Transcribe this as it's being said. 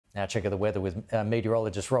Now check out the weather with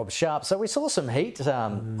meteorologist Rob Sharpe. So we saw some heat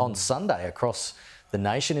on Sunday across the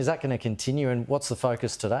nation. Is that going to continue, and what's the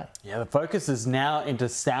focus today? Yeah, the focus is now into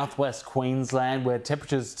southwest Queensland, where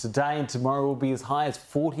temperatures today and tomorrow will be as high as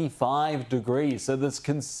 45 degrees. So there's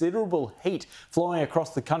considerable heat flowing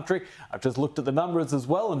across the country. I've just looked at the numbers as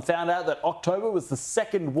well and found out that October was the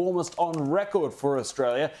second warmest on record for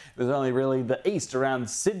Australia. It was only really the east around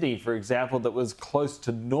Sydney, for example, that was close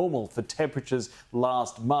to normal for temperatures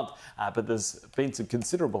last month. But there's been some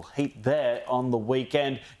considerable heat there on the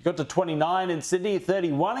weekend. You got to 29 in Sydney,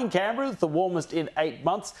 31 in Canberra, the warmest in 8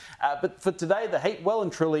 months. But for today, the heat well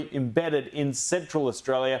and truly embedded in central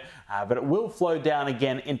Australia, but it will flow down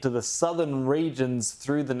again into the southern regions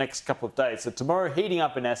through the next couple of days. So tomorrow heating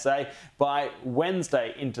up in SA, by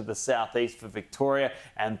Wednesday into the southeast for Victoria,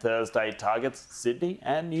 and Thursday targets Sydney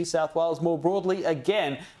and New South Wales more broadly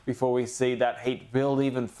again, before we see that heat build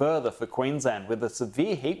even further for Queensland with a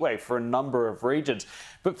severe heatwave for a number of regions.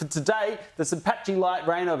 But for today, there's some patchy light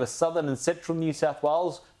rain over southern and central New South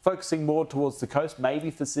Wales, focusing more towards the coast, maybe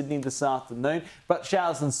for Sydney this afternoon, but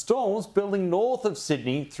showers and storms building north of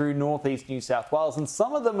Sydney through northeast New South Wales, and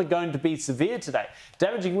some of them are going to be severe today.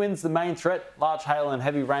 Damaging winds the main threat, large hail and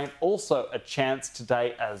heavy rain also a chance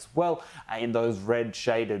today as well in those red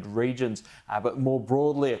shaded regions. But more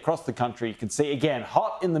broadly across the country, you can see again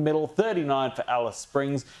hot in the middle, 39 for Alice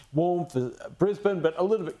Springs, warm for Brisbane, but a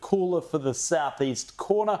little bit cooler for the southeast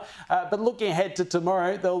corner. But looking ahead to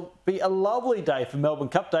tomorrow, there'll be a lovely day for Melbourne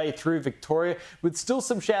Cup Day through Victoria, with still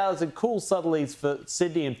some showers and cool southerlies for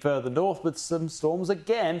Sydney and further north, with some storms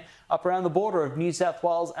again up around the border of New South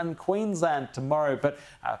Wales and Queensland tomorrow. But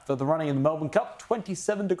for the running in the Melbourne Cup,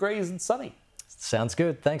 27 degrees and sunny. Sounds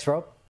good. Thanks, Rob.